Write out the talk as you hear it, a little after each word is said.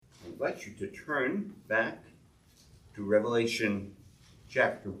invite you to turn back to Revelation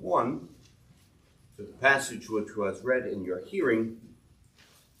chapter 1, to the passage which was read in your hearing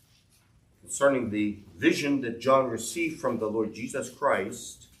concerning the vision that John received from the Lord Jesus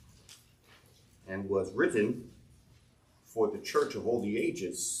Christ and was written for the church of all the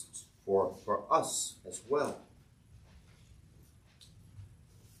ages, for us as well.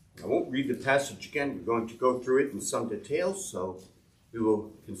 I won't read the passage again. We're going to go through it in some detail, so we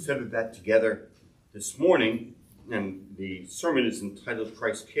will consider that together this morning. And the sermon is entitled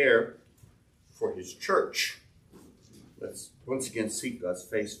Christ's Care for His Church. Let's once again seek God's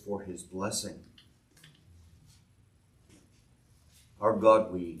face for His blessing. Our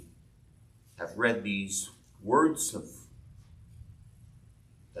God, we have read these words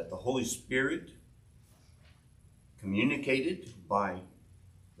that the Holy Spirit communicated by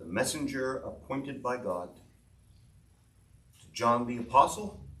the messenger appointed by God to John the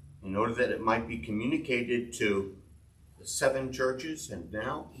Apostle, in order that it might be communicated to the 7 churches, and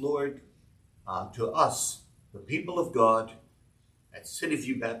now, Lord, to us, the people of God, at City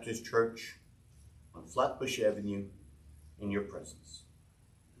View Baptist Church on Flatbush Avenue, in your presence.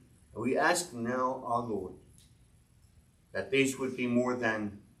 And we ask now, our Lord, that these would be more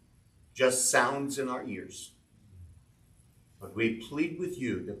than just sounds in our ears, but we plead with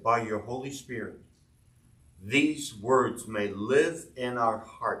you that by your Holy Spirit, these words may live in our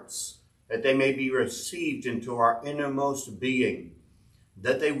hearts, that they may be received into our innermost being,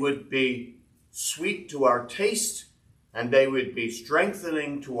 that they would be sweet to our taste, and they would be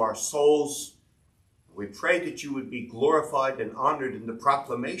strengthening to our souls. We pray that you would be glorified and honored in the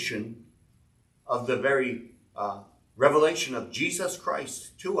proclamation of the very revelation of Jesus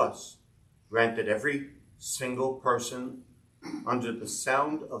Christ to us. Grant that every single person under the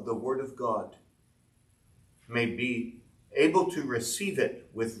sound of the word of God may be able to receive it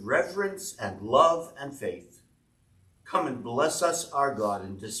with reverence and love and faith. Come and bless us, our God,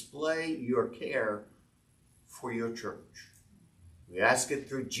 and display your care for your church. We ask it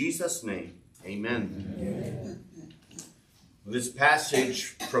through Jesus' name. Amen. Amen. This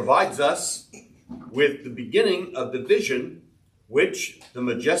passage provides us with the beginning of the vision which the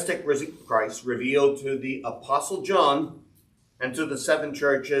majestic risen Christ revealed to the Apostle John and to the 7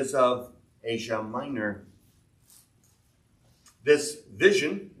 churches of Asia Minor. This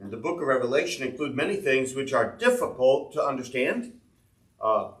vision in the book of Revelation include many things which are difficult to understand.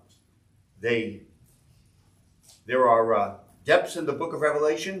 There are depths in the book of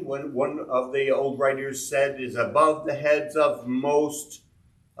Revelation when one of the old writers said is above the heads of most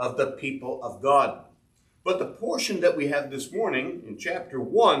of the people of God. But the portion that we have this morning in chapter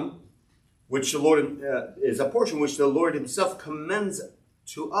 1, which the Lord is a portion which the Lord himself commends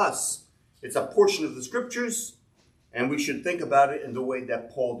to us. It's a portion of the scriptures, and we should think about it in the way that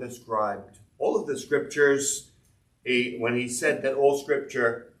Paul described all of the scriptures when he said that all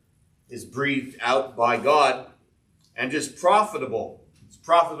scripture is breathed out by God and is profitable. It's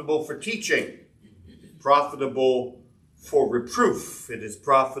profitable for teaching, profitable for reproof. It is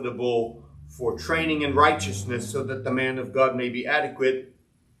profitable for training in righteousness, so that the man of God may be adequate,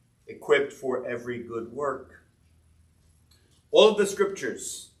 equipped for every good work. All of the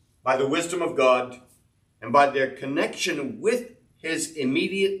scriptures, by the wisdom of God and by their connection with his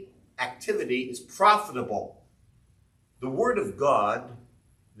immediate activity, is profitable. The word of God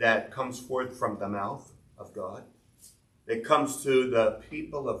that comes forth from the mouth of God, that comes to the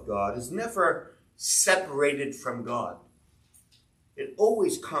people of God, is never separated from God. It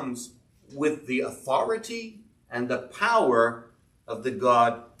always comes with the authority and the power of the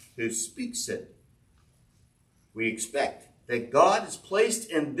God who speaks it. We expect that God has placed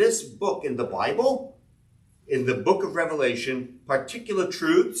in this book, in the Bible, in the book of Revelation, particular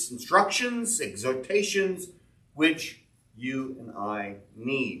truths, instructions, exhortations, which you and I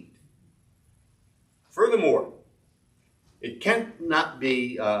need. Furthermore, it cannot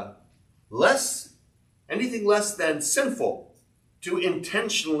be anything less than sinful to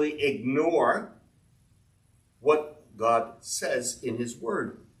intentionally ignore what God says in his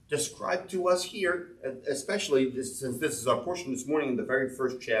word, described to us here, especially since this is our portion this morning in the very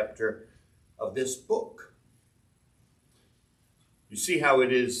first chapter of this book. You see how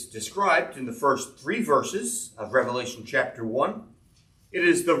it is described in the first 3 verses of Revelation chapter 1. It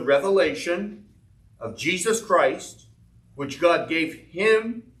is the revelation of Jesus Christ, which God gave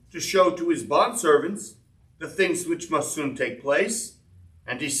him to show to his bondservants the things which must soon take place,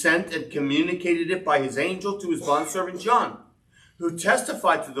 and he sent and communicated it by his angel to his bondservant John, who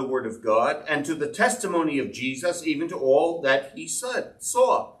testified to the word of God and to the testimony of Jesus, even to all that he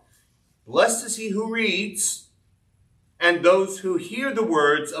saw. Blessed is he who reads and those who hear the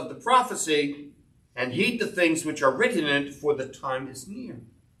words of the prophecy and heed the things which are written in it, for the time is near.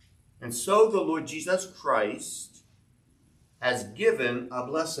 And so the Lord Jesus Christ has given a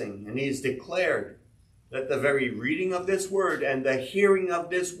blessing, and he has declared that the very reading of this word and the hearing of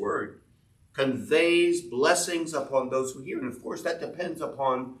this word conveys blessings upon those who hear. And of course, that depends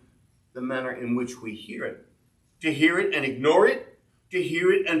upon the manner in which we hear it. To hear it and ignore it, to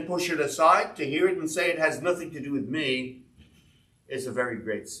hear it and push it aside, to hear it and say it has nothing to do with me, is a very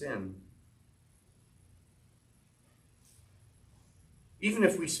great sin. Even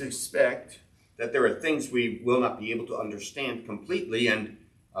if we suspect that there are things we will not be able to understand completely, and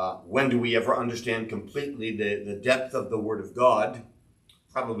when do we ever understand completely the depth of the Word of God?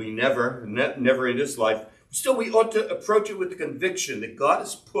 Probably never, never in this life. Still, we ought to approach it with the conviction that God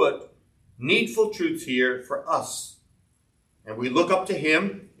has put needful truths here for us. And we look up to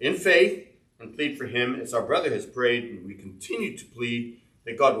him in faith and plead for him as our brother has prayed, and we continue to plead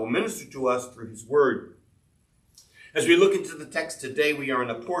that God will minister to us through his word. As we look into the text today, we are in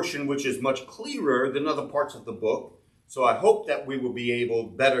a portion which is much clearer than other parts of the book, so I hope that we will be able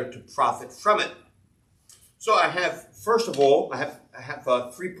better to profit from it. So I have, first of all, I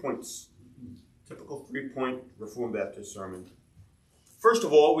have 3 points. Typical 3-point Reformed Baptist sermon. First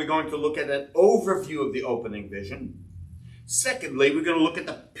of all, we're going to look at an overview of the opening vision. Secondly, we're going to look at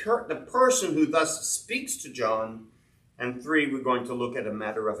the person who thus speaks to John. And 3, we're going to look at a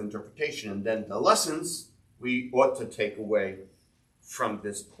matter of interpretation. And then the lessons we ought to take away from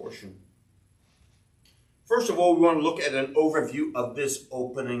this portion. First of all, we want to look at an overview of this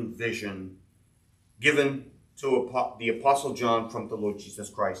opening vision given to the Apostle John from the Lord Jesus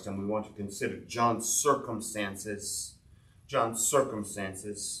Christ. And we want to consider John's circumstances.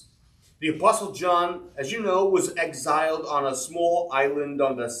 The Apostle John, as you know, was exiled on a small island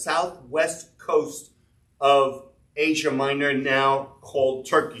on the southwest coast of Asia Minor, now called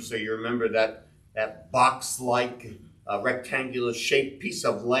Turkey. So you remember that box-like rectangular shaped piece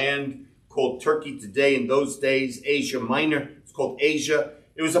of land called Turkey today. In those days, Asia Minor, it's called Asia.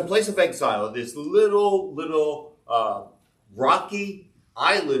 It was a place of exile, this little rocky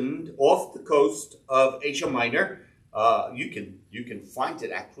island off the coast of Asia Minor. You can find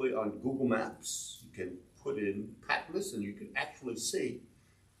it actually on Google Maps. You can put in Patmos and you can actually see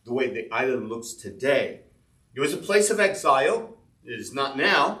the way the island looks today. It was a place of exile. It is not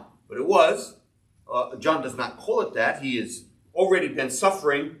now, but it was. John does not call it that. He has already been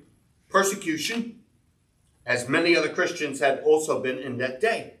suffering persecution, as many other Christians had also been in that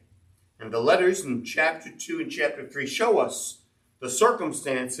day. And the letters in chapter 2 and chapter 3 show us the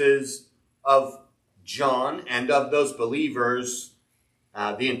circumstances of John and of those believers.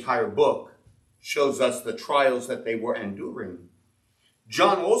 The entire book shows us the trials that they were enduring.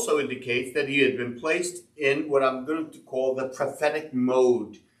 John also indicates that he had been placed in what I'm going to call the prophetic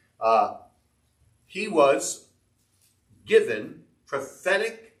mode. He was given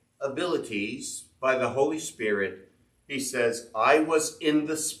prophetic abilities by the Holy Spirit. He says, I was in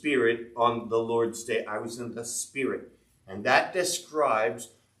the Spirit on the Lord's day. I was in the Spirit. And that describes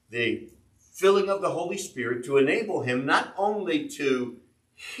the filling of the Holy Spirit to enable him not only to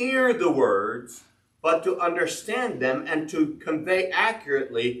hear the words, but to understand them and to convey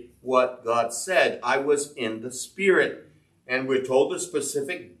accurately what God said. I was in the Spirit. And we're told a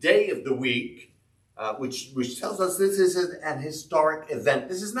specific day of the week, which tells us this is an historic event.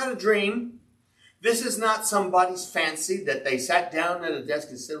 This is not a dream. This is not somebody's fancy that they sat down at a desk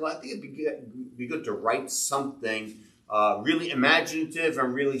and said, well, I think it'd be good to write something really imaginative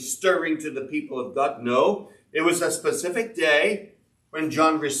and really stirring to the people of God. No, it was a specific day when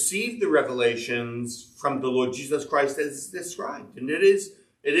John received the revelations from the Lord Jesus Christ as described. And it is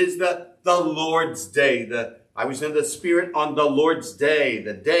the Lord's day. I was in the Spirit on the Lord's day,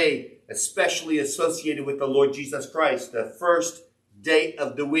 the day especially associated with the Lord Jesus Christ, the first day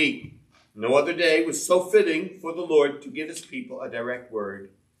of the week. No other day was so fitting for the Lord to give his people a direct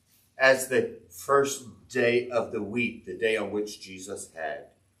word as the first day of the week, the day on which Jesus had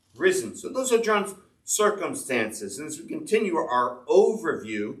risen. So those are John's circumstances. And as we continue our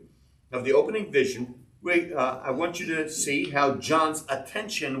overview of the opening vision, I want you to see how John's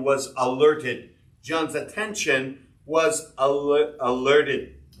attention was alerted. John's attention was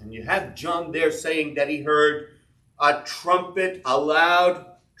alerted. And you have John there saying that he heard a trumpet, a loud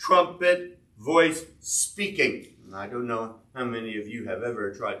trumpet voice speaking. And I don't know how many of you have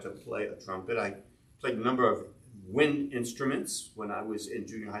ever tried to play a trumpet. I played a number of wind instruments when I was in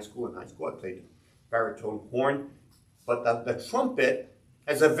junior high school. In high school, I played baritone horn. But the trumpet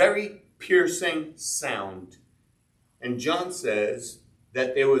has a very piercing sound. And John says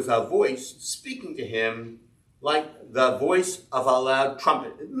that there was a voice speaking to him like the voice of a loud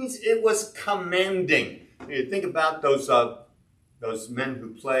trumpet. It means it was commanding. You think about those men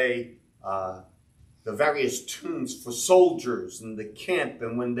who play the various tunes for soldiers in the camp,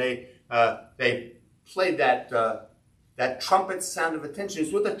 and when they play that trumpet sound of attention.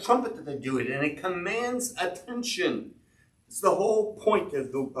 It's with a trumpet that they do it, and it commands attention. It's the whole point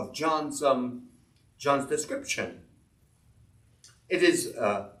of John's description. It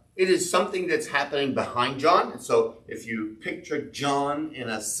is something that's happening behind John. So if you picture John in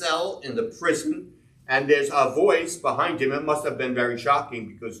a cell in the prison, and there's a voice behind him, it must have been very shocking,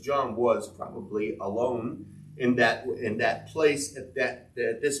 because John was probably alone in that place at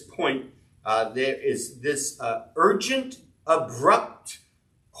this point. There is this urgent, abrupt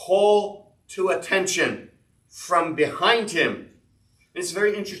call to attention from behind him. It's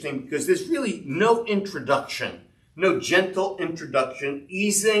very interesting because there's really no introduction, no gentle introduction,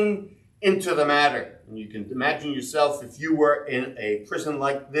 easing into the matter. And you can imagine yourself, if you were in a prison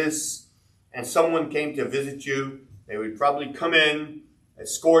like this and someone came to visit you, they would probably come in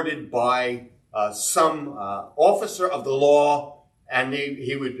escorted by some officer of the law, and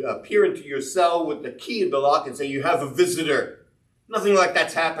he would peer into your cell with the key in the lock and say, "You have a visitor." Nothing like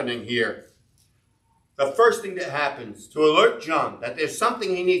that's happening here. The first thing that happens to alert John that there's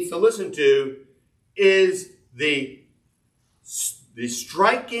something he needs to listen to is the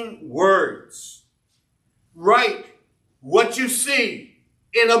striking words. Write what you see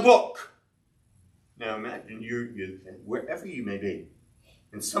in a book. Now imagine you wherever you may be,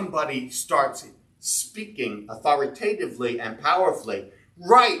 and somebody starts speaking authoritatively and powerfully.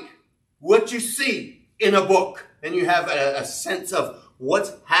 Write what you see in a book. And you have a sense of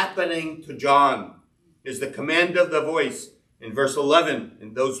what's happening to John. Is the command of the voice in verse 11.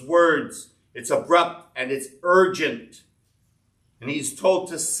 In those words, it's abrupt and it's urgent. And he's told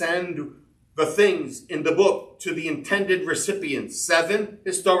to send the things in the book to the intended recipients. 7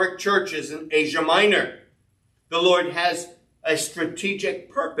 historic churches in Asia Minor. The Lord has a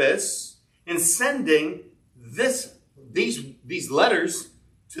strategic purpose in sending these letters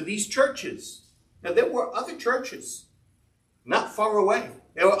to these churches. Now, there were other churches not far away.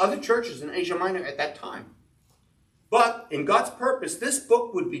 There were other churches in Asia Minor at that time. But in God's purpose, this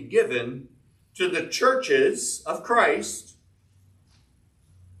book would be given to the churches of Christ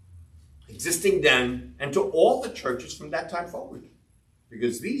existing then, and to all the churches from that time forward.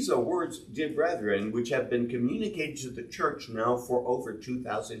 Because these are words, dear brethren, which have been communicated to the church now for over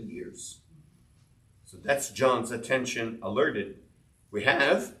 2,000 years. So that's John's attention alerted. We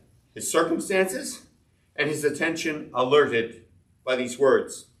have his circumstances and his attention alerted by these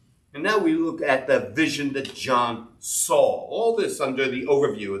words. And now we look at the vision that John saw. All this under the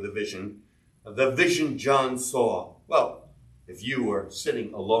overview of the vision John saw. Well, if you were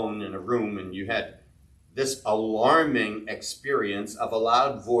sitting alone in a room and you had this alarming experience of a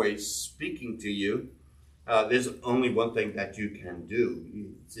loud voice speaking to you, there's only one thing that you can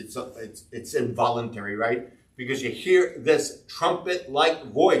do. It's involuntary, right? Because you hear this trumpet-like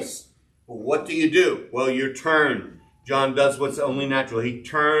voice. What do? Well, you turn. John does what's only natural. He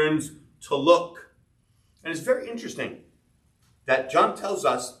turns to look. And it's very interesting that John tells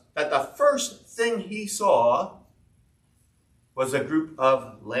us that the first thing he saw was a group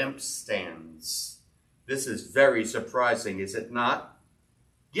of lampstands. This is very surprising, is it not?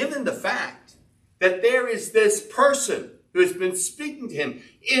 Given the fact that there is this person who has been speaking to him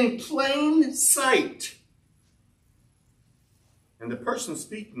in plain sight. And the person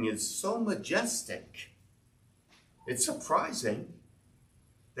speaking is so majestic. It's surprising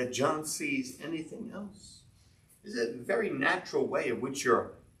that John sees anything else. It's a very natural way in which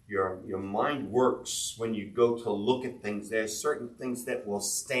your mind works when you go to look at things. There's certain things that will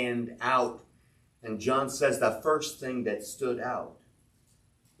stand out. And John says the first thing that stood out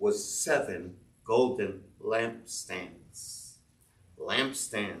was 7 golden lampstands.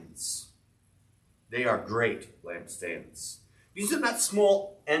 Lampstands. They are great lampstands. These are not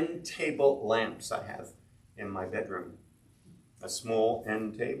small end table lamps I have in my bedroom. A small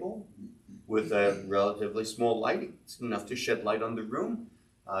end table with a relatively small light. It's enough to shed light on the room.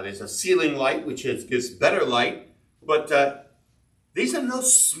 There's a ceiling light, which gives better light. But these are no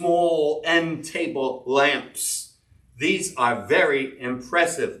small end table lamps. These are very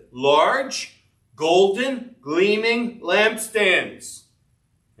impressive. Large, golden, gleaming lampstands.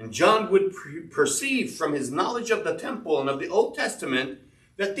 And John would perceive from his knowledge of the temple and of the Old Testament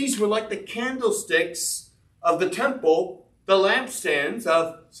that these were like the candlesticks of the temple, the lampstands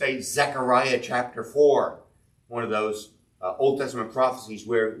of, say, Zechariah chapter 4, one of those Old Testament prophecies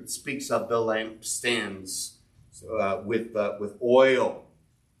where it speaks of the lampstands with oil.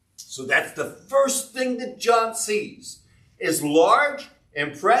 So that's the first thing that John sees, is large,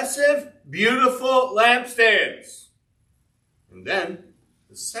 impressive, beautiful lampstands. And then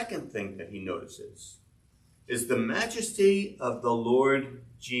the second thing that he notices is the majesty of the Lord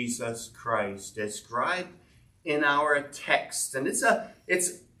Jesus Christ described in our text. And it's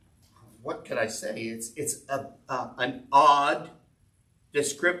what can I say? It's an odd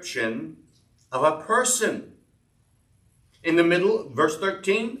description of a person. In the middle, verse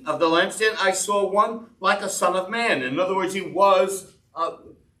 13 of the lampstand, I saw one like a son of man. In other words,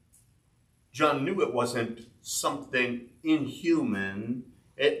 John knew it wasn't something inhuman.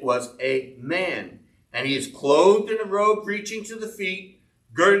 It was a man. And he is clothed in a robe reaching to the feet,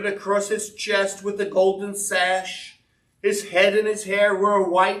 girded across his chest with a golden sash. His head and his hair were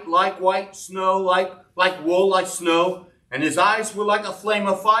white snow, like wool, like snow. And his eyes were like a flame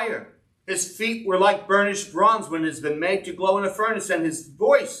of fire. His feet were like burnished bronze when it has been made to glow in a furnace. And his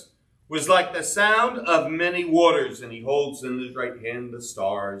voice was like the sound of many waters. And he holds in his right hand the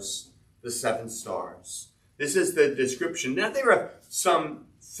stars, the 7 stars. This is the description. Now, there are some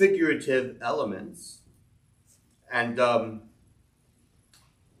figurative elements. And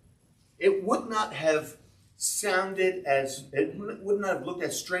it would not have sounded as, it would not have looked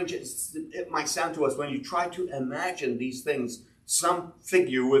as strange as it might sound to us when you try to imagine these things. Some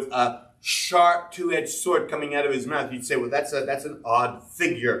figure with a sharp 2-edged sword coming out of his mouth. You'd say, well, that's an odd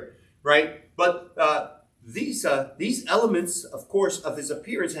figure, right? But these elements, of course, of his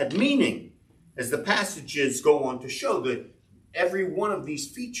appearance had meaning, as the passages go on to show that every one of these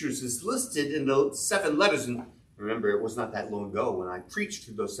features is listed in the 7 letters. And remember, it was not that long ago when I preached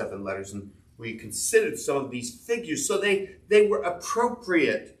through those 7 letters and we considered some of these figures. So they were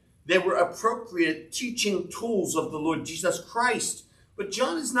appropriate. They were appropriate teaching tools of the Lord Jesus Christ. But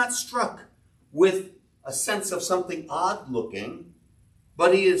John is not struck with a sense of something odd looking,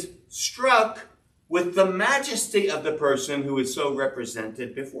 but he is struck with the majesty of the person who is so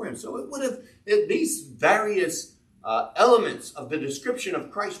represented before him. So these various elements of the description of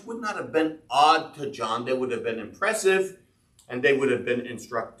Christ would not have been odd to John. They would have been impressive and they would have been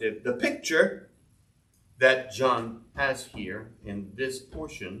instructive. The picture that John has here in this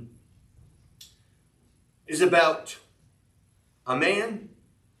portion is about a man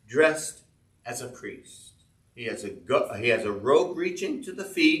dressed as a priest. He has a robe reaching to the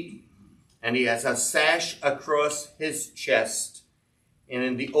feet, and he has a sash across his chest. And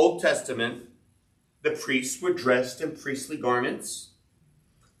in the Old Testament, the priests were dressed in priestly garments,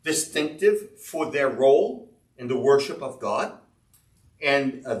 distinctive for their role in the worship of God,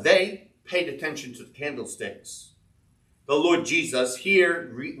 and they paid attention to the candlesticks. The Lord Jesus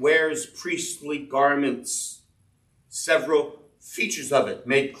here wears priestly garments. Several features of it,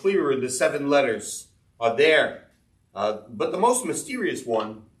 made clearer in the 7 letters, are there. But the most mysterious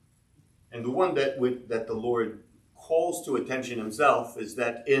one, and the one that the Lord calls to attention himself, is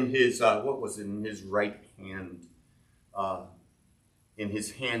that in his, in his right hand? In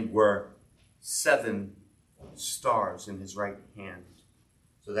his hand were 7 stars in his right hand.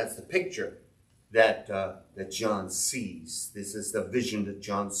 So that's the picture that John sees. This is the vision that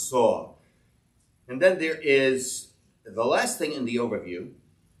John saw. And then there is the last thing in the overview,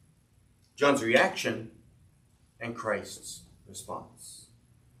 John's reaction and Christ's response.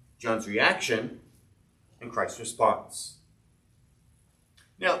 John's reaction and Christ's response.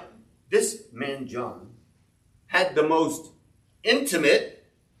 Now, this man, John, had the most intimate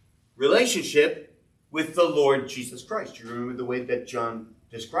relationship with the Lord Jesus Christ. You remember the way that John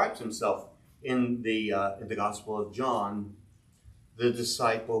describes himself in the Gospel of John, the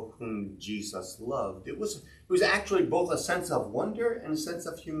disciple whom Jesus loved. It was actually both a sense of wonder and a sense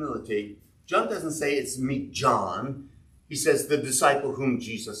of humility. John doesn't say it's me, John. He says the disciple whom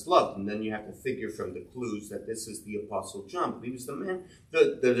Jesus loved. And then you have to figure from the clues that this is the Apostle John. But he was the man,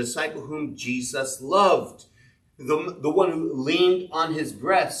 the disciple whom Jesus loved. The one who leaned on his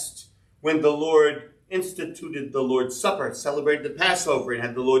breast when the Lord instituted the Lord's Supper, celebrated the Passover and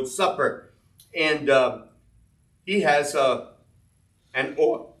had the Lord's Supper. And he has an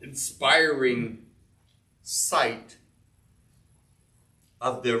awe-inspiring sight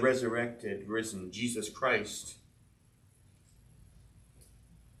of the resurrected, risen Jesus Christ.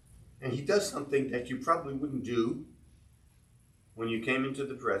 And he does something that you probably wouldn't do when you came into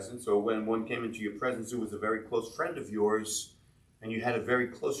the presence, or when one came into your presence who was a very close friend of yours, and you had a very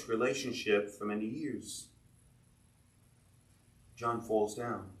close relationship for many years. John falls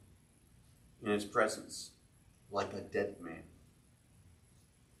down in his presence like a dead man.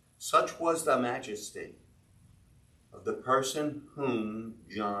 Such was the majesty of the person whom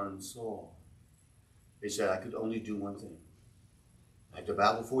John saw. He said, I could only do one thing. I had to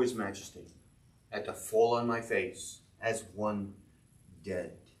bow before his majesty. I had to fall on my face as one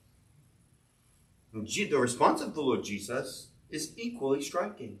dead. And the response of the Lord Jesus is equally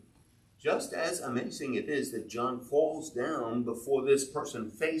striking. Just as amazing it is that John falls down before this person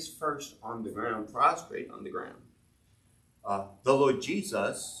face first on the ground, prostrate on the ground. The Lord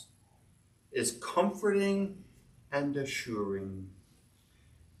Jesus is comforting and assuring.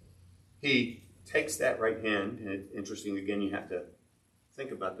 He takes that right hand, and it's interesting, again, you have to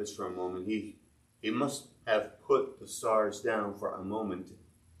think about this for a moment. He must have put the stars down for a moment.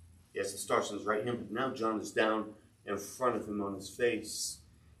 Yes, the stars on his right hand, but now John is down in front of him on his face.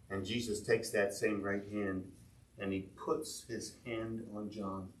 And Jesus takes that same right hand and he puts his hand on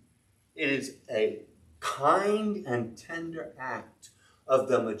John. It is a kind and tender act of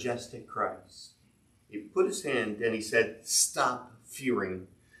the majestic Christ. He put his hand and he said, "Stop fearing."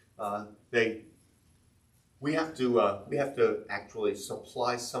 We have to actually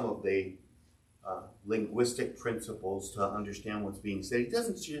supply some of the linguistic principles to understand what's being said. He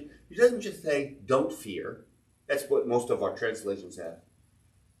doesn't just say, "Don't fear." That's what most of our translations have.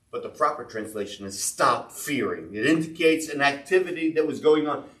 But the proper translation is "stop fearing." It indicates an activity that was going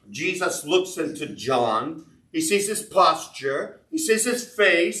on. Jesus looks into John. He sees his posture. He sees his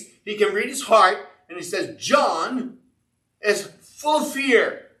face. He can read his heart. And he says, John is full of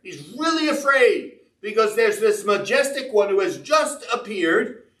fear. He's really afraid because there's this majestic one who has just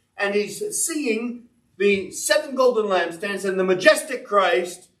appeared. And he's seeing the 7 golden lampstands and the majestic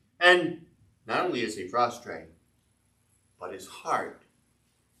Christ. And not only is he prostrate, but his heart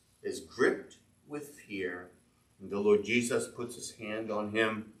is gripped with fear. And the Lord Jesus puts his hand on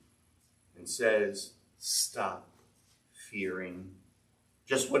him and says, "Stop fearing."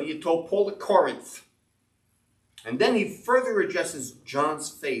 Just what he had told Paul at Corinth. And then he further addresses John's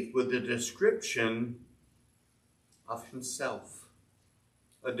faith with a description of himself.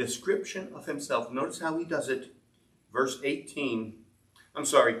 A description of himself. Notice how he does it. Verse 18. End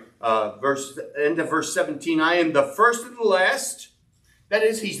of verse 17. "I am the first and the last." That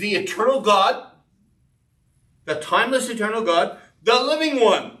is, he's the eternal God, the timeless eternal God, the living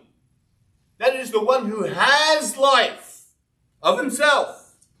one. That is the one who has life of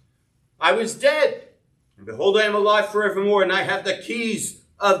himself. "I was dead, and behold, I am alive forevermore, and I have the keys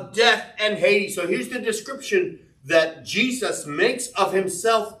of death and Hades." So here's the description that Jesus makes of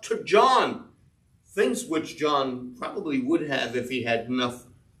himself to John. Things which John probably would have, if he had enough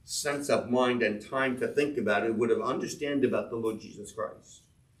sense of mind and time to think about it, would have understood about the Lord Jesus Christ.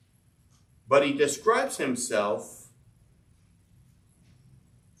 But he describes himself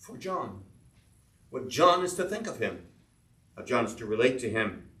for John. What John is to think of him. How John is to relate to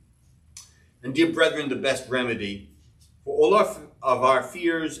him. And dear brethren, the best remedy for all of our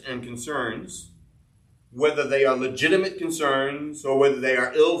fears and concerns, whether they are legitimate concerns or whether they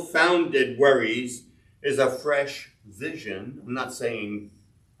are ill-founded worries, is a fresh vision. I'm not saying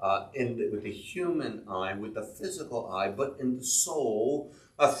with the human eye, with the physical eye, but in the soul,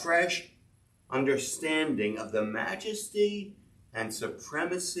 a fresh understanding of the majesty and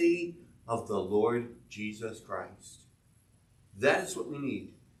supremacy of the Lord Jesus Christ. That is what we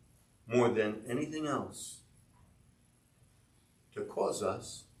need more than anything else to cause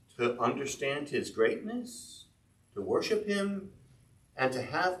us to understand his greatness, to worship him, and to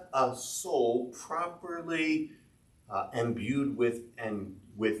have a soul properly imbued with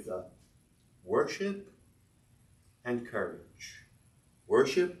worship and courage.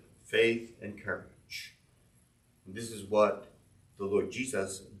 Worship, faith, and courage. And this is what the Lord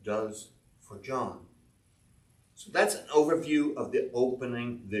Jesus does for John. So that's an overview of the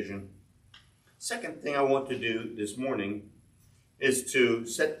opening vision. Second thing I want to do this morning is to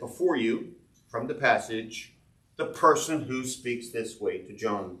set before you, from the passage, the person who speaks this way to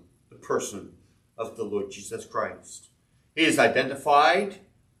John, the person of the Lord Jesus Christ. He is identified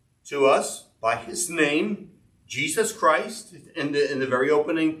to us by his name, Jesus Christ, in the very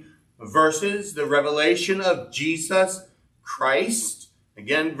opening verses, the revelation of Jesus Christ.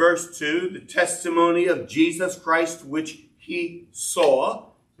 Again, verse 2, the testimony of Jesus Christ which he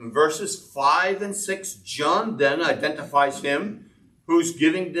saw. In verses 5 and 6, John then identifies him who's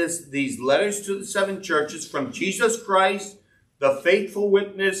giving these letters to the 7 churches from Jesus Christ, the faithful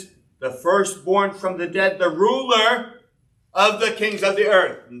witness, the firstborn from the dead, the ruler of the kings of the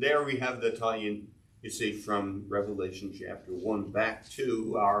earth. And there we have the tie-in, you see, from Revelation chapter 1 back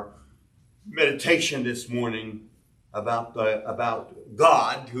to our meditation this morning about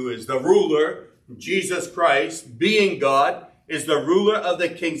God, who is the ruler. Jesus Christ, being God, is the ruler of the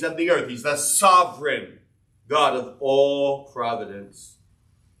kings of the earth. He's the sovereign God of all providence.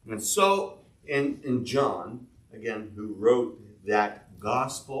 And so in John, again, who wrote that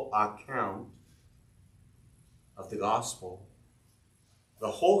gospel account of the gospel,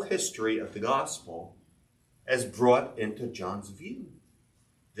 the whole history of the gospel, as brought into John's view.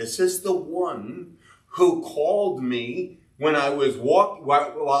 This is the one who called me when I was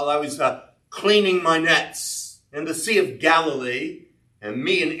while I was cleaning my nets in the Sea of Galilee, and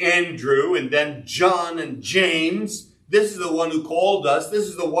me and Andrew, and then John and James. This is the one who called us. This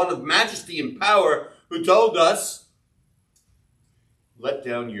is the one of majesty and power who told us, let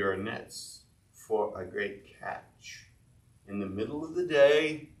down your nets for a great catch. In the middle of the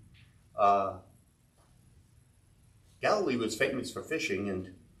day, Galilee was famous for fishing,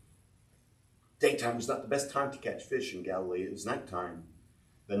 and daytime was not the best time to catch fish in Galilee. It was nighttime.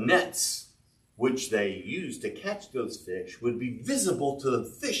 The nets which they used to catch those fish would be visible to the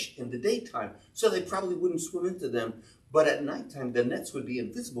fish in the daytime, so they probably wouldn't swim into them. But at nighttime, the nets would be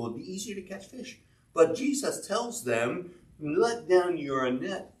invisible. It would be easier to catch fish. But Jesus tells them, let down your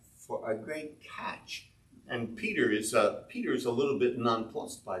net for a great catch. And Peter is a little bit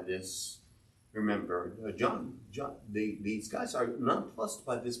nonplussed by this. Remember, these guys are nonplussed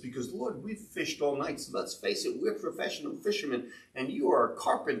by this because, Lord, we've fished all night. So let's face it, we're professional fishermen, and you are a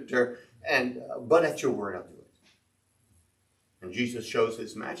carpenter. But at your word, I'll do it. And Jesus shows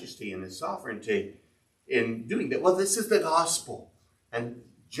his majesty and his sovereignty in doing that. Well, this is the gospel. And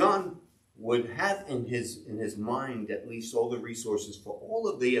John would have in his mind at least all the resources for all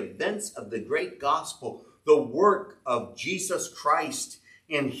of the events of the great gospel, the work of Jesus Christ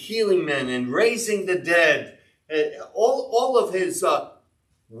in healing men and raising the dead, all of his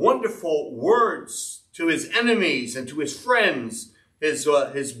wonderful words to his enemies and to his friends,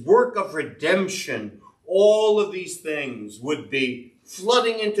 his work of redemption, all of these things would be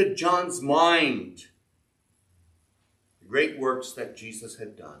flooding into John's mind. The great works that Jesus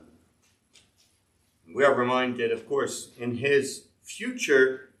had done. We are reminded, of course, in his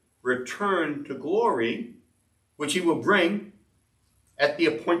future return to glory, which he will bring at the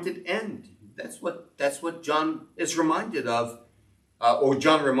appointed end. That's what John is reminded of, or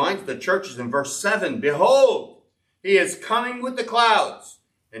John reminds the churches in verse 7. Behold, he is coming with the clouds,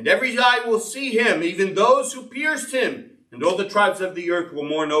 and every eye will see him, even those who pierced him, and all the tribes of the earth will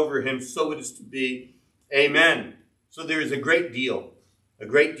mourn over him. So it is to be. Amen. So there is a great deal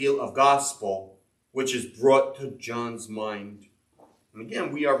of gospel which is brought to John's mind. And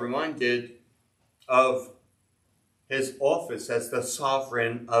again, we are reminded of his office as the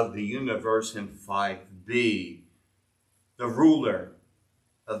sovereign of the universe in 5b, the ruler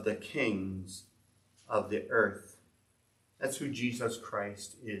of the kings of the earth. That's who Jesus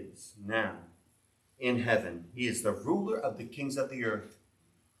Christ is now in heaven. He is the ruler of the kings of the earth.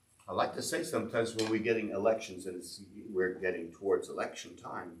 I like to say sometimes when we're getting elections, and we're getting towards election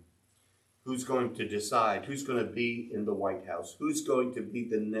time, who's going to decide? Who's going to be in the White House? Who's going to be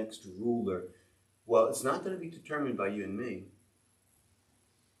the next ruler? Well, it's not going to be determined by you and me.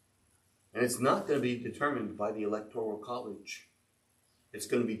 And it's not going to be determined by the Electoral College. It's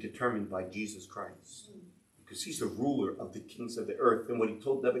going to be determined by Jesus Christ. Because he's the ruler of the kings of the earth. And what he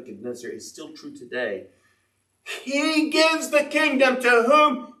told Nebuchadnezzar is still true today. He gives the kingdom to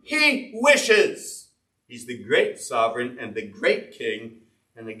whom he wishes. He's the great sovereign and the great king.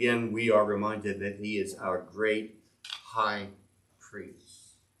 And again, we are reminded that he is our great high priest.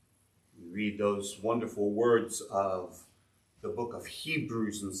 We read those wonderful words of the book of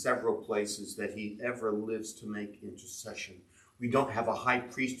Hebrews in several places, that he ever lives to make intercession. We don't have a high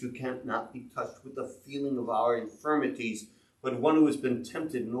priest who cannot be touched with the feeling of our infirmities, but one who has been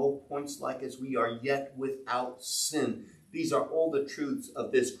tempted in all points like as we are, yet without sin. These are all the truths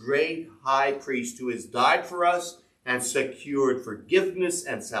of this great high priest who has died for us and secured forgiveness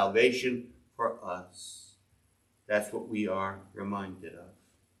and salvation for us. That's what we are reminded of.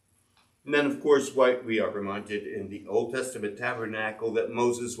 And then, of course, what we are reminded in the Old Testament tabernacle, that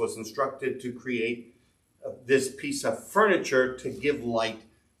Moses was instructed to create this piece of furniture to give light,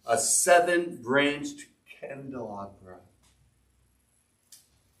 a 7-branched candelabra.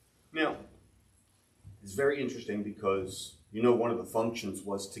 Now, it's very interesting because, one of the functions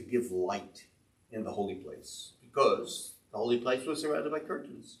was to give light in the holy place, because the holy place was surrounded by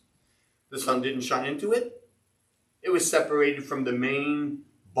curtains. The sun didn't shine into it. It was separated from the main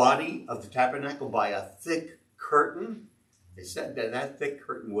body of the tabernacle by a thick curtain. They said that that thick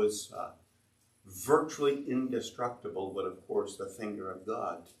curtain was virtually indestructible, but of course the finger of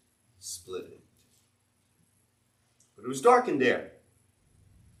God split it. But it was dark in there.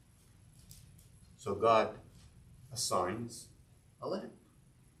 So God assigns a lamp.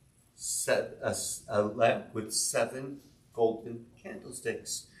 A lamp with 7 golden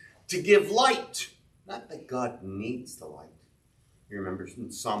candlesticks to give light. Not that God needs the light, You remember in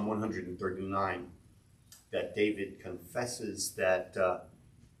Psalm 139 that David confesses that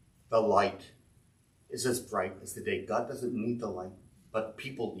the light is as bright as the day. God doesn't need the light, but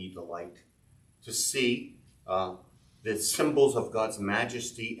people need the light to see the symbols of God's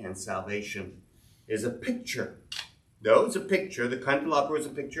majesty and salvation. Is a picture. No, it's a picture. The candelabra is a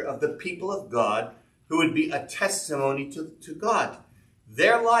picture of the people of God who would be a testimony to God.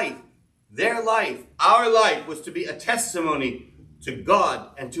 Their life, our life was to be a testimony to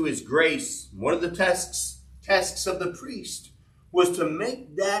God and to his grace. One of the tasks of the priest was to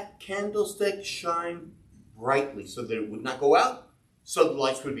make that candlestick shine brightly so that it would not go out, so the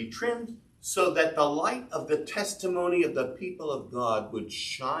lights would be trimmed, so that the light of the testimony of the people of God would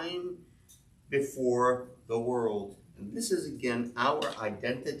shine before the world. And this is again our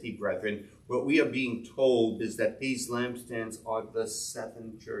identity, brethren. What we are being told is that these lampstands are the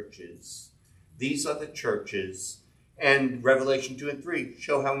 7 churches. These are the churches. And Revelation 2 and 3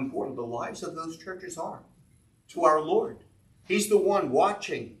 show how important the lives of those churches are to our Lord. He's the one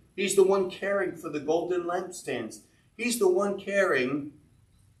watching. He's the one caring for the golden lampstands. He's the one caring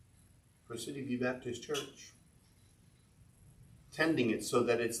for City View Baptist Church, tending it so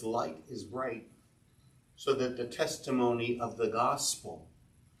that its light is bright, so that the testimony of the gospel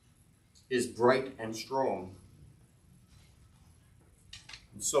is bright and strong.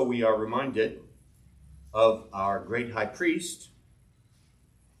 And so we are reminded of our great high priest.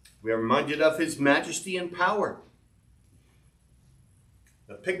 We are reminded of his majesty and power.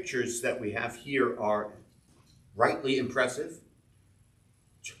 The pictures that we have here are rightly impressive.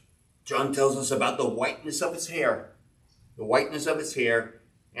 John tells us about the whiteness of his hair. The whiteness of his hair.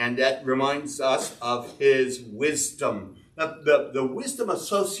 And that reminds us of his wisdom. The wisdom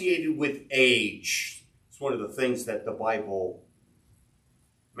associated with age. It's one of the things that the Bible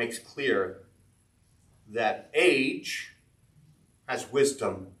makes clear. That age has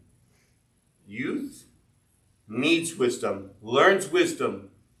wisdom. Youth needs wisdom, learns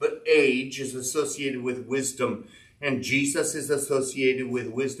wisdom, but age is associated with wisdom. And Jesus is associated with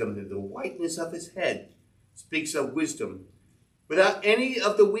wisdom. The whiteness of his head speaks of wisdom, without any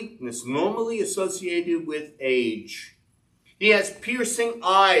of the weakness normally associated with age. He has piercing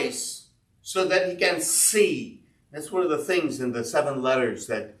eyes so that he can see. That's one of the things in the 7 letters,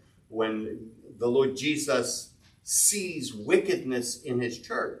 that when the Lord Jesus sees wickedness in his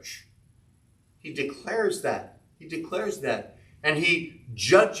church, he declares that. He declares that. And he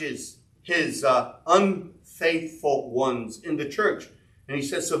judges his unfaithful ones in the church. And he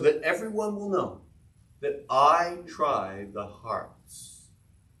says, so that everyone will know that I try the hearts.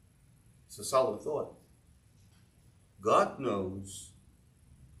 It's a solid thought. God knows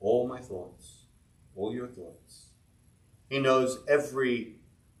all my thoughts, all your thoughts. He knows every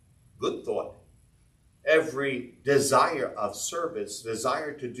good thought, every desire of service,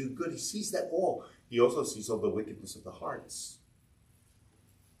 desire to do good. He sees that all. He also sees all the wickedness of the hearts.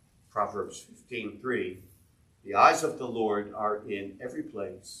 Proverbs 15:3, the eyes of the Lord are in every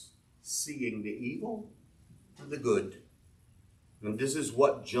place, seeing the evil and the good. And this is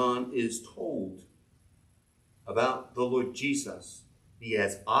what John is told about the Lord Jesus. He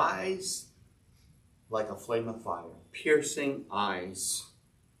has eyes like a flame of fire, piercing eyes.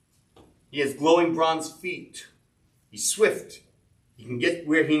 He has glowing bronze feet. He's swift. He can get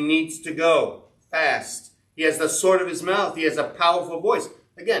where he needs to go fast. He has the sword of his mouth. He has a powerful voice.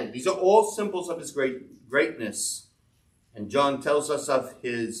 Again, these are all symbols of his greatness. And John tells us of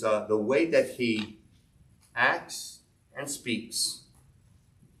his the way that he acts and speaks.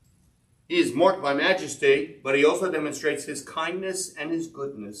 He is marked by majesty, but he also demonstrates his kindness and his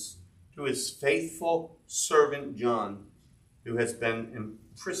goodness to his faithful servant John, who has been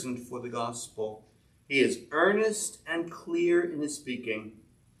imprisoned for the gospel. He is earnest and clear in his speaking,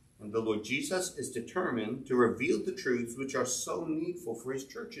 and the Lord Jesus is determined to reveal the truths which are so needful for his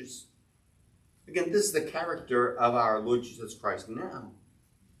churches. Again, this is the character of our Lord Jesus Christ now.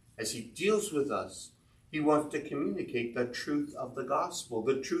 As he deals with us, he wants to communicate the truth of the gospel,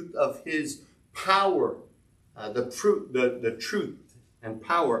 the truth of his power, the truth and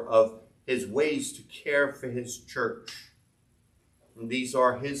power of his ways to care for his church. And these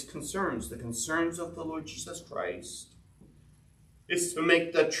are his concerns. The concerns of the Lord Jesus Christ is to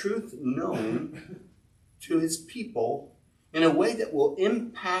make the truth known to his people in a way that will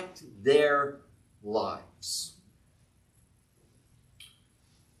impact their lives.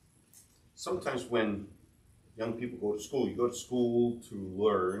 Sometimes when young people go to school, you go to school to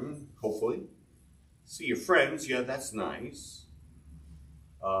learn, hopefully. See your friends, yeah, that's nice.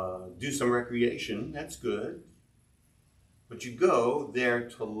 Do some recreation, that's good. But you go there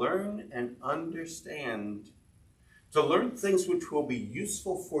to learn and understand. to learn things which will be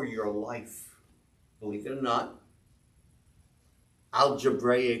useful for your life. Believe it or not,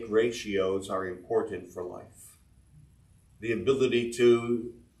 algebraic ratios are important for life. The ability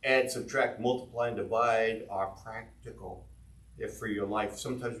to add, subtract, multiply, and divide are practical. They're for your life.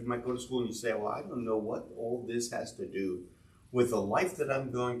 Sometimes you might go to school and you say, well, I don't know what all this has to do with the life that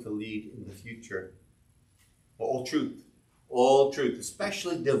I'm going to lead in the future. Well, all truth,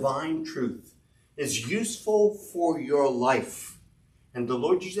 especially divine truth, is useful for your life. And the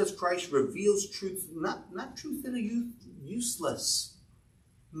Lord Jesus Christ reveals truth, not truth that are useless.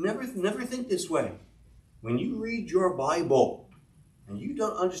 Never think this way. When you read your Bible and you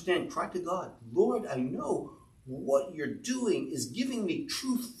don't understand, cry to God, Lord, I know what you're doing is giving me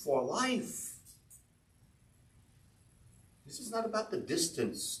truth for life. This is not about the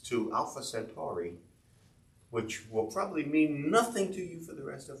distance to Alpha Centauri, which will probably mean nothing to you for the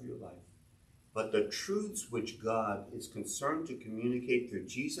rest of your life. But the truths which God is concerned to communicate through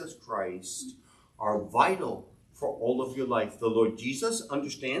Jesus Christ are vital for all of your life. The Lord Jesus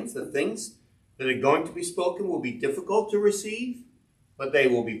understands the things that are going to be spoken will be difficult to receive, but they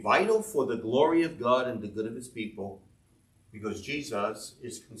will be vital for the glory of God and the good of his people, because Jesus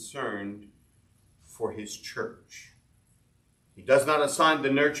is concerned for his church. He does not assign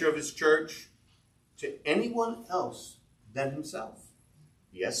the nurture of his church to anyone else than himself.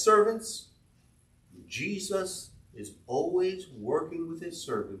 He has servants. Jesus is always working with his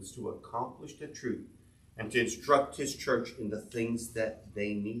servants to accomplish the truth and to instruct his church in the things that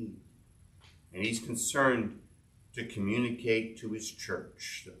they need. And he's concerned to communicate to his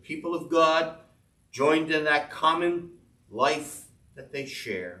church. The people of God joined in that common life that they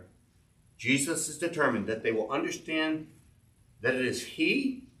share. Jesus is determined that they will understand that it is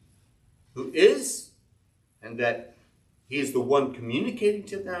he who is, and that he is the one communicating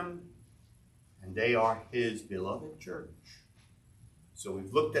to them, and they are his beloved church. So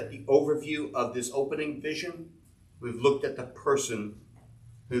we've looked at the overview of this opening vision. We've looked at the person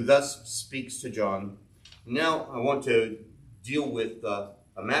who thus speaks to John. Now I want to deal with a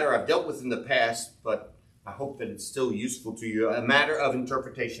matter I've dealt with in the past, but I hope that it's still useful to you, a matter of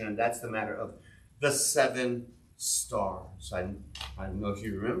interpretation, and that's the matter of the 7 stars. I don't know if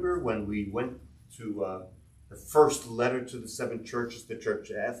you remember when we went to the first letter to the 7 churches, the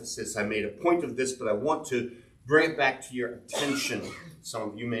church at Ephesus. I made a point of this, but I want to bring it back to your attention. Some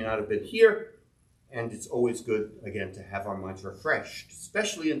of you may not have been here, and it's always good, again, to have our minds refreshed,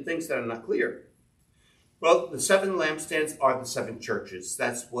 especially in things that are not clear. Well, the 7 lampstands are the 7 churches.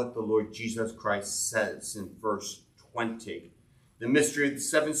 That's what the Lord Jesus Christ says in verse 20. The mystery of the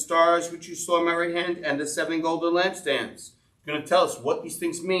 7 stars, which you saw in my right hand, and the 7 golden lampstands. Going to tell us what these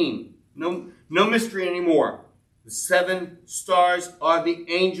things mean. No mystery anymore. The 7 stars are the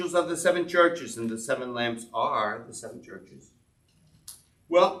angels of the 7 churches, and the 7 lamps are the 7 churches.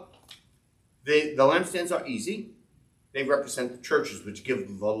 Well, the lampstands are easy. They represent the churches, which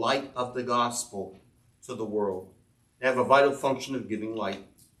give the light of the gospel to the world. They have a vital function of giving light.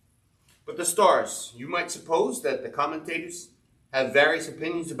 But the stars, you might suppose that the commentators have various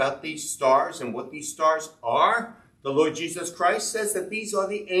opinions about these stars and what these stars are. The Lord Jesus Christ says that these are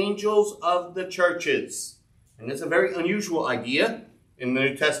the angels of the churches. And it's a very unusual idea in the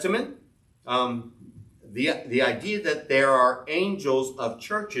New Testament. The idea that there are angels of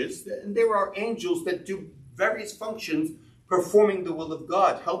churches, and there are angels that do various functions performing the will of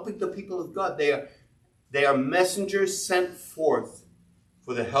God, helping the people of God. They are messengers sent forth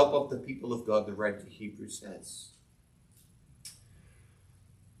for the help of the people of God, the writer of Hebrews says.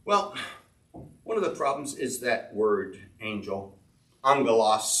 Well, one of the problems is that word angel,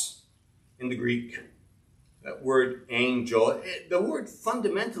 angelos in the Greek. That word angel, the word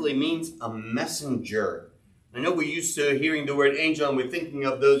fundamentally means a messenger. I know we're used to hearing the word angel and we're thinking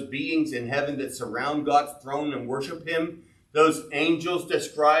of those beings in heaven that surround God's throne and worship him. Those angels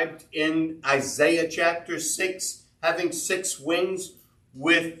described in Isaiah chapter 6, having 6 wings,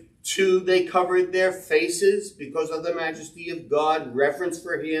 with 2 they covered their faces because of the majesty of God, reverence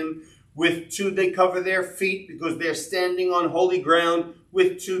for him. With 2 they cover their feet because they're standing on holy ground.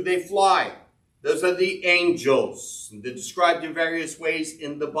 With 2 they fly. Those are the angels. They're described in various ways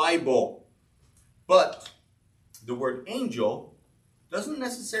in the Bible. But the word angel doesn't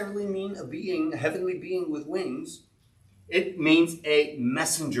necessarily mean a being, a heavenly being with wings. It means a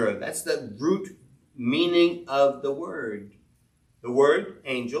messenger. That's the root meaning of the word. The word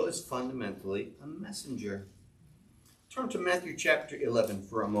angel is fundamentally a messenger. Turn to Matthew chapter 11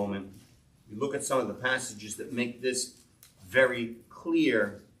 for a moment. We look at some of the passages that make this very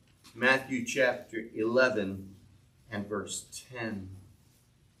clear. Matthew chapter 11 and verse 10.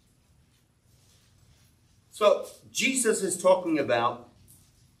 So Jesus is talking about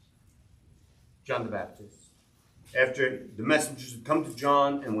John the Baptist. After the messengers had come to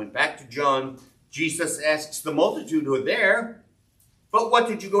John and went back to John, Jesus asks the multitude who are there, but what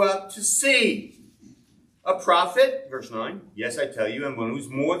did you go out to see? A prophet? Verse 9. Yes, I tell you, and one who's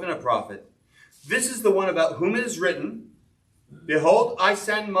more than a prophet. This is the one about whom it is written, behold, I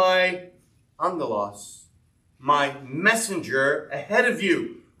send my angelos, my messenger ahead of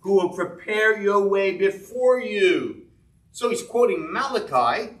you, who will prepare your way before you. So he's quoting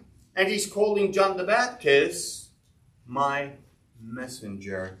Malachi, and he's calling John the Baptist my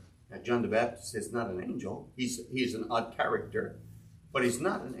messenger. Now, John the Baptist is not an angel. He's an odd character, but he's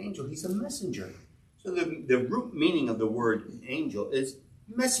not an angel. He's a messenger. So the root meaning of the word angel is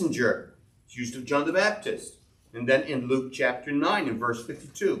messenger. It's used of John the Baptist. And then in Luke chapter 9 and verse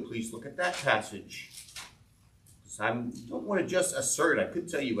 52, please look at that passage. I don't want to just assert. I could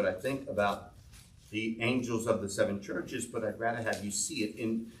tell you what I think about the angels of the seven churches, but I'd rather have you see it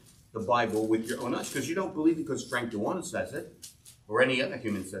in the Bible with your own eyes, because you don't believe it because Frank DeWanna says it or any other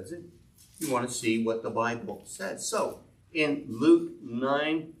human says it. You want to see what the Bible says. So in Luke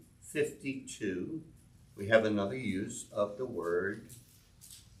 9:52, we have another use of the word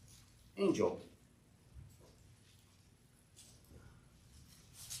angel.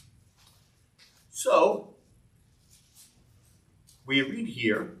 So we read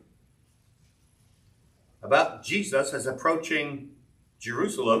here about Jesus as approaching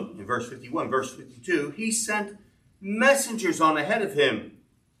Jerusalem in verse 51. Verse 52, he sent messengers on ahead of him,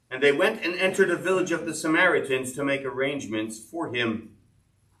 and they went and entered a village of the Samaritans to make arrangements for him.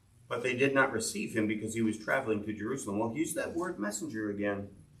 But they did not receive him because he was traveling to Jerusalem. Well, use that word messenger again.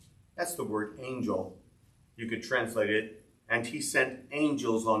 That's the word angel. You could translate it, and he sent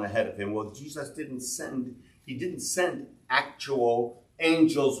angels on ahead of him. Well, Jesus didn't send actual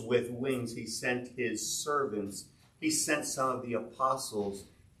angels with wings. He sent his servants. He sent some of the apostles.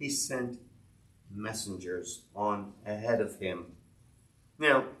 He sent messengers on ahead of him.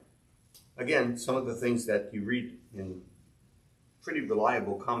 Now, again, some of the things that you read in pretty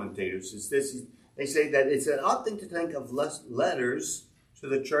reliable commentators is this. They say that it's an odd thing to think of letters to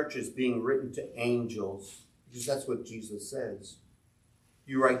the churches being written to angels, because that's what Jesus says.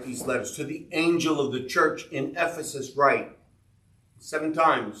 You write these letters to the angel of the church in Ephesus, write 7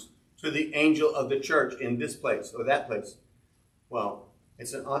 times to the angel of the church in this place or that place. Well,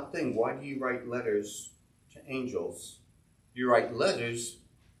 it's an odd thing. Why do you write letters to angels? You write letters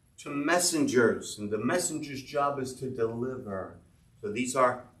to messengers, and the messenger's job is to deliver. So these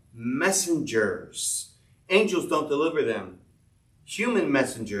are messengers. Angels don't deliver them. Human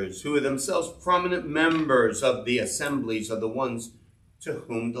messengers who are themselves prominent members of the assemblies are the ones to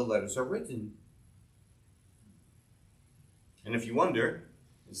whom the letters are written. And if you wonder,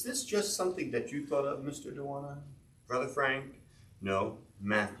 is this just something that you thought of, Mr. DeWanna? Brother Frank? No.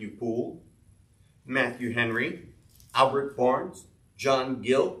 Matthew Poole, Matthew Henry, Albert Barnes, John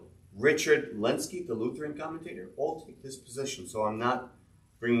Gill, Richard Lenski, the Lutheran commentator, all take this position. So I'm not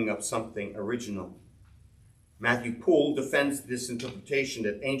bringing up something original. Matthew Poole defends this interpretation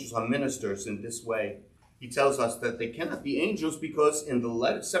that angels are ministers in this way. He tells us that they cannot be angels because in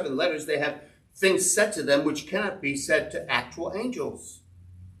the 7 letters they have things said to them which cannot be said to actual angels.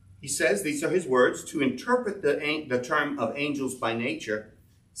 He says, these are his words, to interpret the term of angels by nature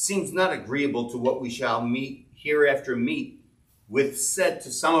seems not agreeable to what we shall hereafter meet with said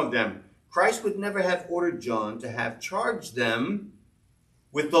to some of them. Christ would never have ordered John to have charged them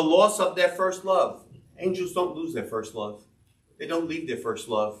with the loss of their first love. Angels don't lose their first love. They don't leave their first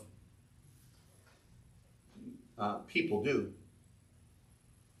love. People do.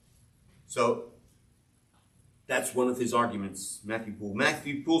 So that's one of his arguments, Matthew Poole.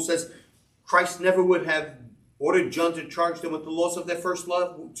 Matthew Poole says Christ never would have ordered John to charge them with the loss of their first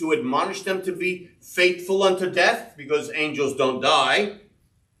love, to admonish them to be faithful unto death, because angels don't die,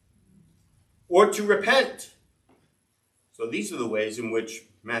 or to repent. So these are the ways in which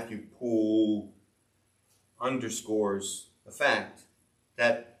Matthew Poole underscores the fact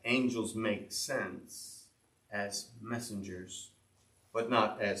that angels make sense as messengers, but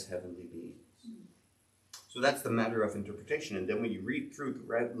not as heavenly beings. So that's the matter of interpretation. And then when you read through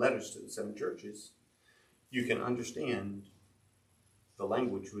the letters to the 7 churches, you can understand the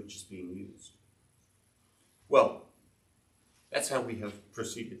language which is being used. Well, that's how we have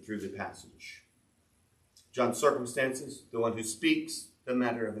proceeded through the passage. John's circumstances, the one who speaks, the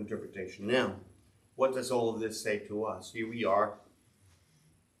matter of interpretation. Now, what does all of this say to us? Here we are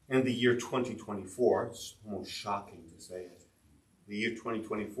in the year 2024. It's almost shocking to say it. The year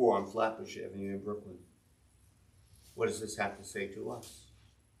 2024 on Flatbush Avenue in Brooklyn. What does this have to say to us?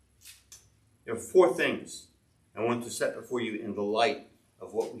 There are 4 things I want to set before you in the light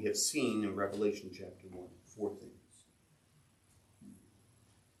of what we have seen in Revelation chapter 1. 4 things.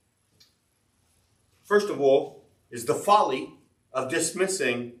 First of all is the folly of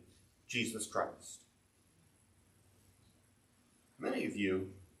dismissing Jesus Christ. Many of you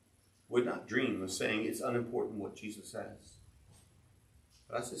would not dream of saying it's unimportant what Jesus says.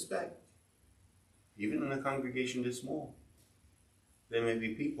 But I suspect, even in a congregation this small, there may be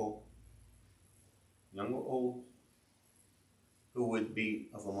people, young or old, who would be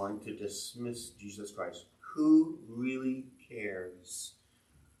of a mind to dismiss Jesus Christ. Who really cares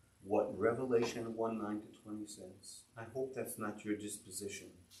what Revelation 1:9-20 says? I hope that's not your disposition.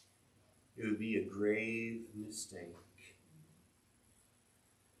 It would be a grave mistake.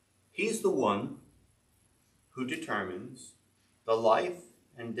 He's the one who determines the life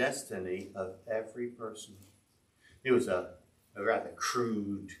and destiny of every person. There was a rather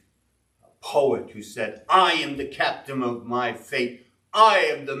crude poet who said, I am the captain of my fate. I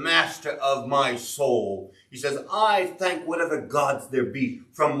am the master of my soul. He says, I thank whatever gods there be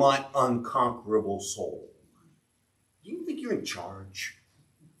from my unconquerable soul. Do you think you're in charge?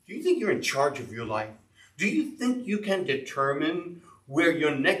 Do you think you're in charge of your life? Do you think you can determine where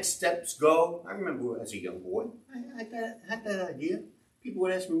your next steps go? I remember as a young boy, I had that idea. People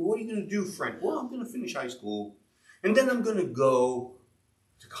would ask me, what are you going to do, Frank? Well, I'm going to finish high school, and then I'm going to go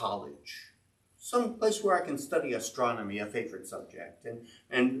to college. Some place where I can study astronomy, a favorite subject.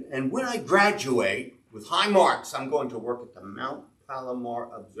 And when I graduate with high marks, I'm going to work at the Mount Palomar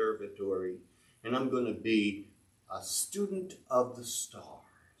Observatory, and I'm going to be a student of the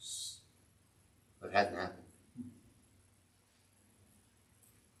stars. But it hadn't happened.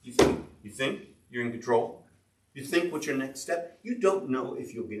 You think you're in control? You think what's your next step? You don't know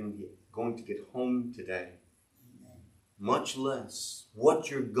if you're going to get home today. Much less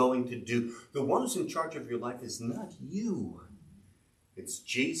what you're going to do. The one who's in charge of your life is not you. It's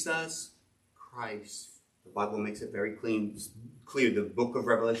Jesus Christ. The Bible makes it very clear. The book of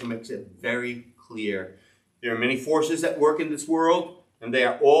Revelation makes it very clear. There are many forces at work in this world, and they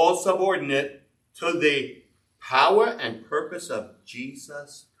are all subordinate to the power and purpose of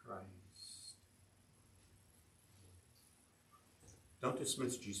Jesus Christ. Don't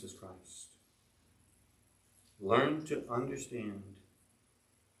dismiss Jesus Christ. Learn to understand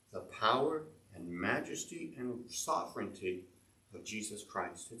the power and majesty and sovereignty of Jesus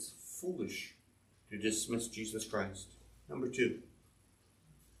Christ. It's foolish to dismiss Jesus Christ. Number 2,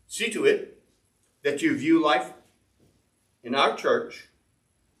 see to it that you view life in our church.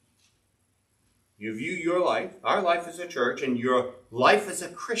 You view your life, our life as a church, and your life as a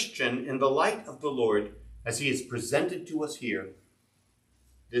Christian in the light of the Lord as he is presented to us here.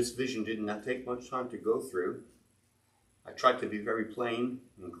 This vision did not take much time to go through. I tried to be very plain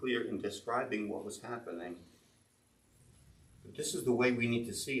and clear in describing what was happening. But this is the way we need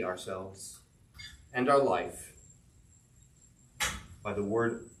to see ourselves and our life by the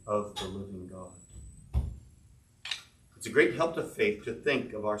word of the living God. It's a great help to faith to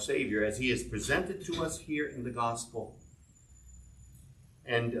think of our Savior as he is presented to us here in the gospel.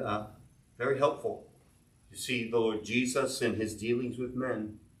 And very helpful to see the Lord Jesus in his dealings with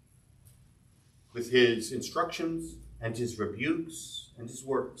men, with his instructions and his rebukes and his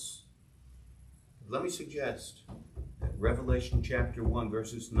works. Let me suggest that Revelation chapter 1,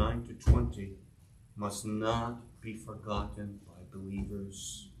 verses 9-20 must not be forgotten by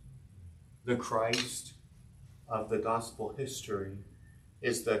believers. The Christ of the gospel history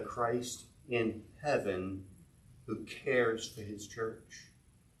is the Christ in heaven who cares for his church.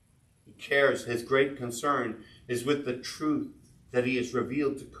 He cares. His great concern is with the truth that he has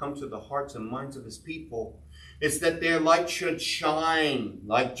revealed to come to the hearts and minds of his people. It's that their light should shine,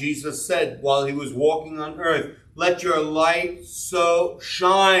 like Jesus said while he was walking on earth. Let your light so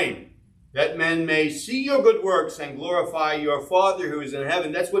shine that men may see your good works and glorify your Father who is in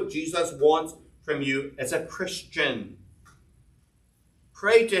heaven. That's what Jesus wants from you as a Christian.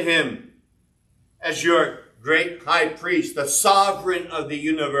 Pray to him as your great high priest, the sovereign of the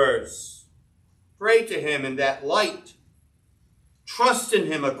universe. Pray to him in that light. Trust in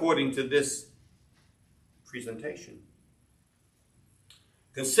him according to this presentation.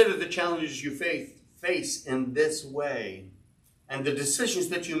 Consider the challenges you face in this way and the decisions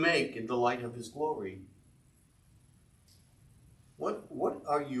that you make in the light of his glory. What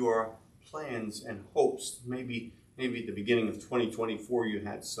are your plans and hopes? Maybe at the beginning of 2024 you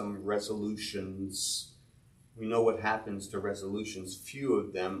had some resolutions. We know what happens to resolutions. Few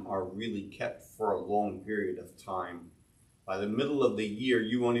of them are really kept for a long period of time. By the middle of the year,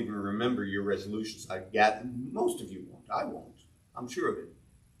 you won't even remember your resolutions. I gather most of you won't. I won't. I'm sure of it.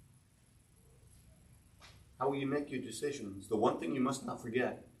 How will you make your decisions? The one thing you must not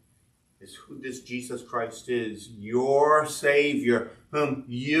forget is who this Jesus Christ is, your Savior, whom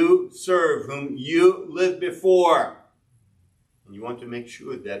you serve, whom you live before. And you want to make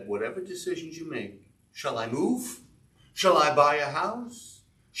sure that whatever decisions you make, shall I move? Shall I buy a house?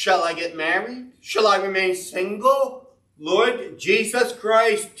 Shall I get married? Shall I remain single? Lord Jesus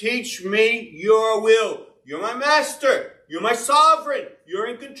Christ, teach me your will. You're my master. You're my sovereign. You're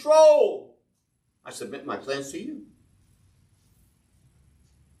in control. I submit my plans to you.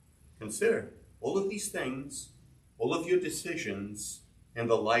 Consider all of these things, all of your decisions, in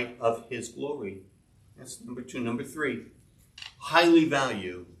the light of his glory. That's number 2. Number 3, highly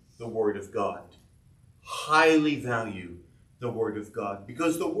value the Word of God. Highly value the Word of God.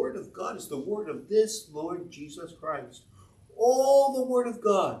 Because the Word of God is the Word of this Lord Jesus Christ. All the Word of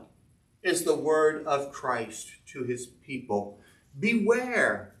God is the Word of Christ to his people.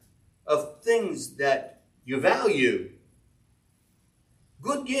 Beware of things that you value.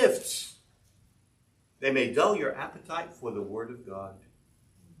 Good gifts. They may dull your appetite for the Word of God.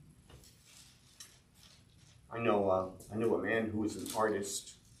 I know a man who is an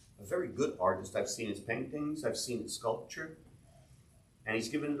artist, a very good artist. I've seen his paintings, I've seen his sculpture, and he's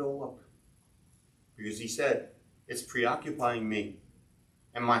given it all up. Because he said, it's preoccupying me,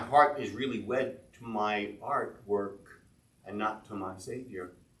 and my heart is really wed to my artwork and not to my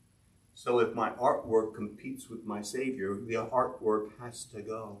Savior. So if my artwork competes with my Savior, the artwork has to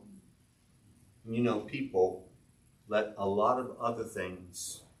go. And you know, people let a lot of other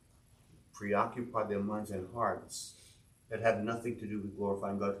things preoccupy their minds and hearts that have nothing to do with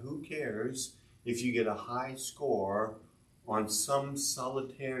glorifying God. Who cares if you get a high score on some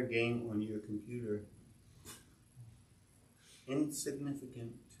solitaire game on your computer?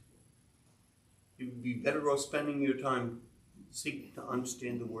 Insignificant. You'd be better off spending your time seeking to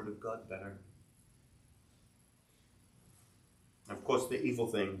understand the Word of God better. And of course, the evil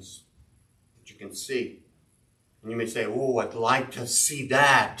things that you can see. And you may say, oh, I'd like to see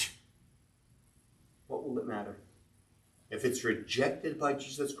that. What will it matter? If it's rejected by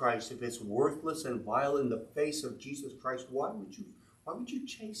Jesus Christ, if it's worthless and vile in the face of Jesus Christ, why would you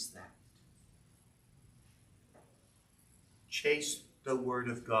chase that? Chase the Word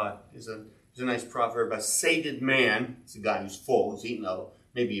of God. There's a nice proverb. A sated man, it's a guy who's full, who's eating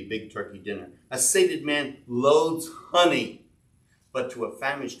maybe a big turkey dinner. A sated man loads honey, but to a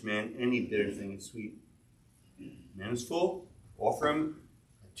famished man, any bitter thing is sweet. Man is full, offer him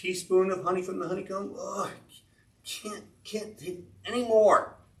a teaspoon of honey from the honeycomb. Oh, can't take any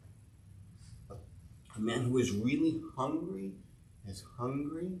more. A man who is really hungry is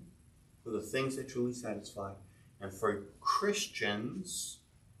hungry for the things that truly satisfy. And for Christians,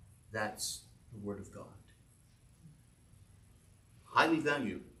 that's the Word of God. Highly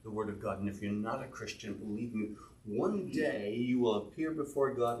value the Word of God. And if you're not a Christian, believe me, one day you will appear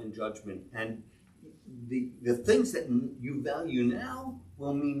before God in judgment. And the things that you value now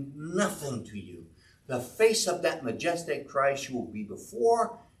will mean nothing to you. The face of that majestic Christ you will be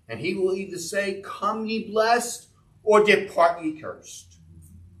before, and he will either say, come ye blessed, or depart ye cursed.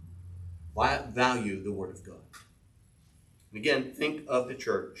 Value the Word of God. And again, think of the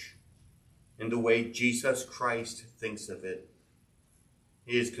church in the way Jesus Christ thinks of it.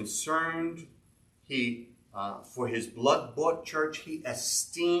 He is concerned, for his blood-bought church, he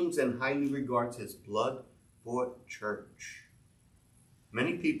esteems and highly regards his blood-bought church.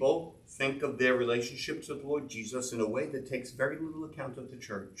 Many people think of their relationships with the Lord Jesus in a way that takes very little account of the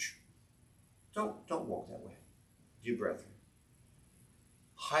church. Don't walk that way, dear brethren.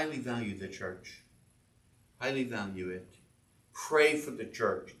 Highly value the church. Highly value it. Pray for the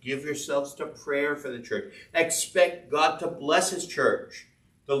church. Give yourselves to prayer for the church. Expect God to bless his church.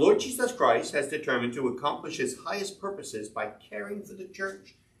 The Lord Jesus Christ has determined to accomplish his highest purposes by caring for the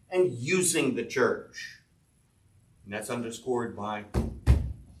church and using the church. And that's underscored by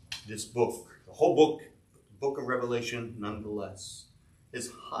this book, the whole book, the book of Revelation, nonetheless. His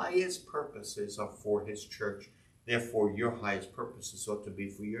highest purposes are for his church. Therefore, your highest purposes ought to be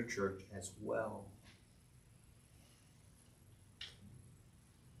for your church as well.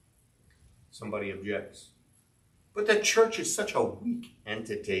 Somebody objects. But the church is such a weak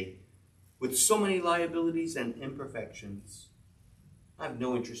entity with so many liabilities and imperfections. I have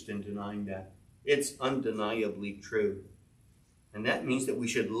no interest in denying that. It's undeniably true. And that means that we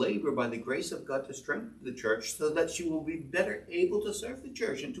should labor by the grace of God to strengthen the church so that she will be better able to serve the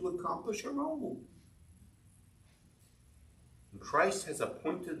church and to accomplish her role. And Christ has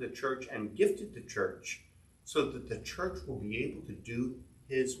appointed the church and gifted the church so that the church will be able to do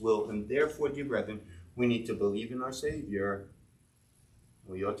his will. And therefore, dear brethren, we need to believe in our Savior.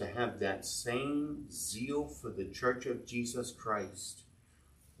 We ought to have that same zeal for the church of Jesus Christ,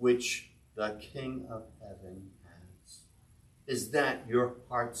 which the King of heaven has. Is that your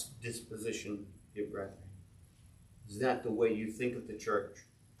heart's disposition, dear brethren? Is that the way you think of the church?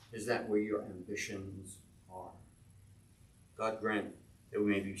 Is that where your ambitions are? God grant that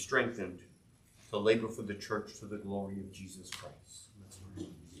we may be strengthened to labor for the church to the glory of Jesus Christ. Let's pray.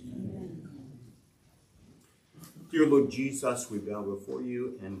 Amen. Dear Lord Jesus, we bow before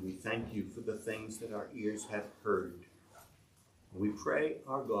you and we thank you for the things that our ears have heard. We pray,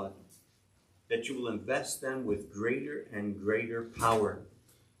 our God, that you will invest them with greater and greater power,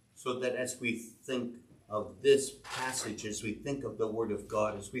 so that as we think of this passage, as we think of the Word of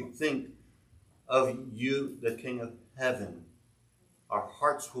God, as we think of you, the King of heaven, our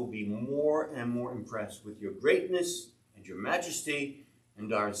hearts will be more and more impressed with your greatness and your majesty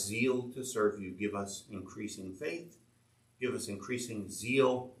and our zeal to serve you. Give us increasing faith, give us increasing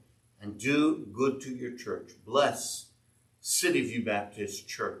zeal, and do good to your church. Bless City View Baptist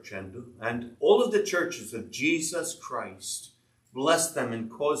Church and all of the churches of Jesus Christ. Bless them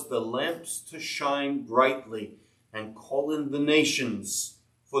and cause the lamps to shine brightly and call in the nations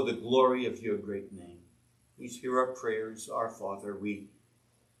for the glory of your great name. Please hear our prayers, our Father. We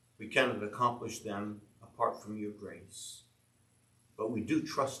cannot accomplish them apart from your grace. But we do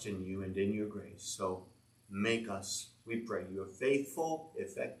trust in you and in your grace. So make us, we pray, your faithful,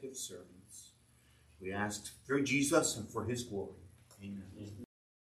 effective servants. We ask through Jesus and for his glory. Amen.